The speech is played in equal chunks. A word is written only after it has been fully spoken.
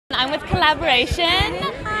I'm with Collaboration,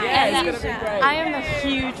 and I am a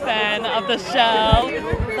huge fan of the show.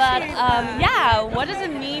 But yeah, what does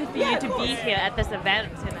it mean for you to be here at this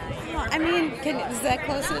event tonight? I mean, is that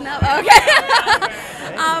close enough?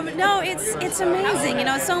 Okay. No, it's amazing. You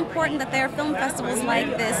know, it's so important that there are film festivals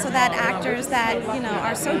like this, so that actors that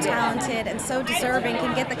are so talented and so deserving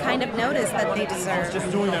can get the kind of notice that they deserve.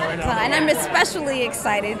 And I'm especially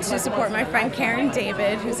excited to support my friend Karen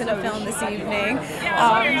David, who's in a film this evening.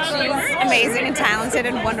 She's amazing and talented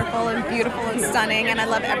and wonderful and beautiful and stunning, and I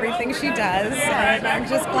love everything she does. And I'm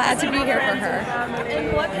just glad to be here for her.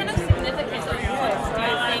 And what kind of significance or importance do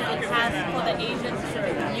you think it has for the Asian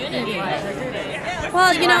community?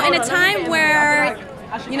 Well, in a time where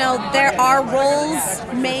there are roles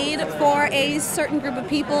made for a certain group of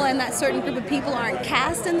people, and that certain group of people aren't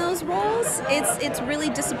cast in those roles, it's really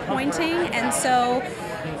disappointing. And so,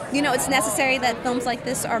 it's necessary that films like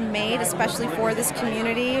this are made, especially for this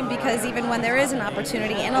community, because even when there is an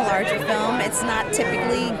opportunity in a larger film, it's not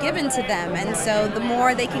typically given to them. And so the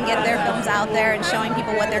more they can get their films out there and showing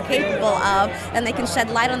people what they're capable of, then they can shed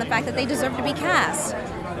light on the fact that they deserve to be cast.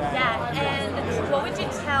 Yeah, and what would you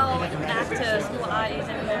tell actors who are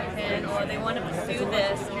Asian American or they want to pursue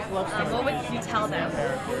this? What would you tell them?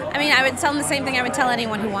 I mean, I would tell them the same thing I would tell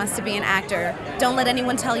anyone who wants to be an actor. Don't let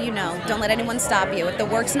anyone tell you no. Don't let anyone stop you. If the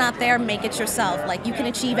work's not there, make it yourself. Like, you can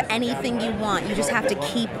achieve anything you want. You just have to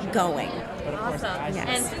keep going. Awesome. Yes.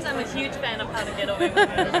 And since I'm a huge fan of How to Get Away with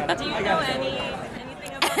Murder, do you know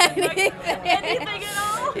anything about anything at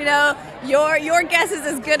all? Your guess is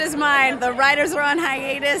as good as mine. The writers are on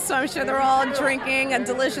hiatus, so I'm sure they're all drinking a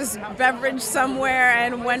delicious beverage somewhere,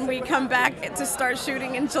 and when we come back to start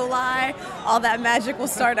shooting in July, all that magic will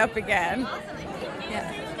start up again.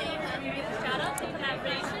 Yeah. Shout out to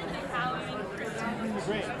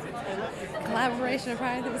Collaboration, Collaboration,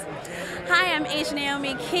 Hi, I'm Aja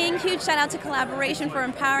Naomi King. Huge shout out to Collaboration for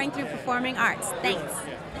empowering through performing arts. Thanks.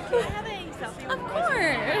 Have a selfie. Of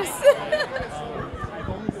course.